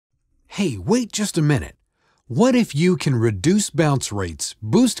Hey, wait just a minute. What if you can reduce bounce rates,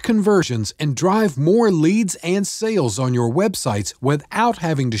 boost conversions, and drive more leads and sales on your websites without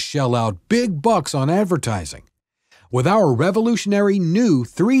having to shell out big bucks on advertising? With our revolutionary new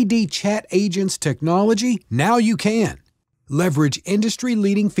 3D Chat Agents technology, now you can. Leverage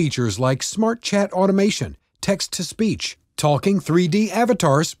industry-leading features like smart chat automation, text-to-speech, talking 3D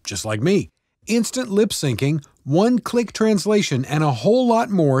avatars, just like me, instant lip-syncing, one-click translation, and a whole lot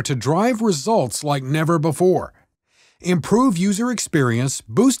more to drive results like never before. Improve user experience,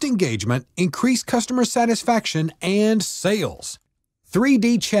 boost engagement, increase customer satisfaction, and sales.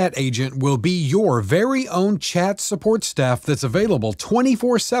 3D Chat Agent will be your very own chat support staff that's available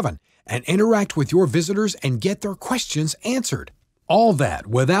 24/7 and interact with your visitors and get their questions answered. All that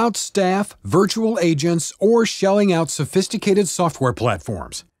without staff, virtual agents, or shelling out sophisticated software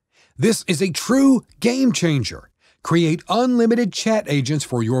platforms. This is a true game changer. Create unlimited chat agents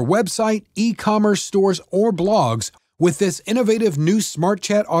for your website, e-commerce stores, or blogs. With this innovative new smart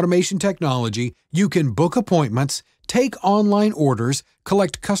chat automation technology, you can book appointments, take online orders,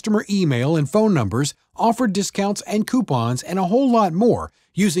 collect customer email and phone numbers, offer discounts and coupons, and a whole lot more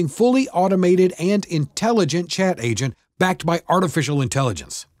using fully automated and intelligent chat agent backed by artificial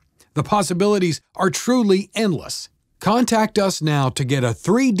intelligence. The possibilities are truly endless. Contact us now to get a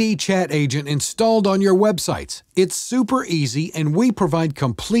 3D Chat Agent installed on your websites. It's super easy and we provide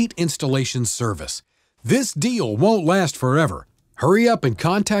complete installation service. This deal won't last forever. Hurry up and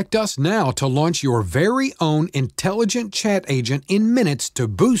contact us now to launch your very own intelligent chat agent in minutes to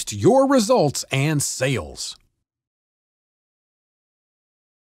boost your results and sales.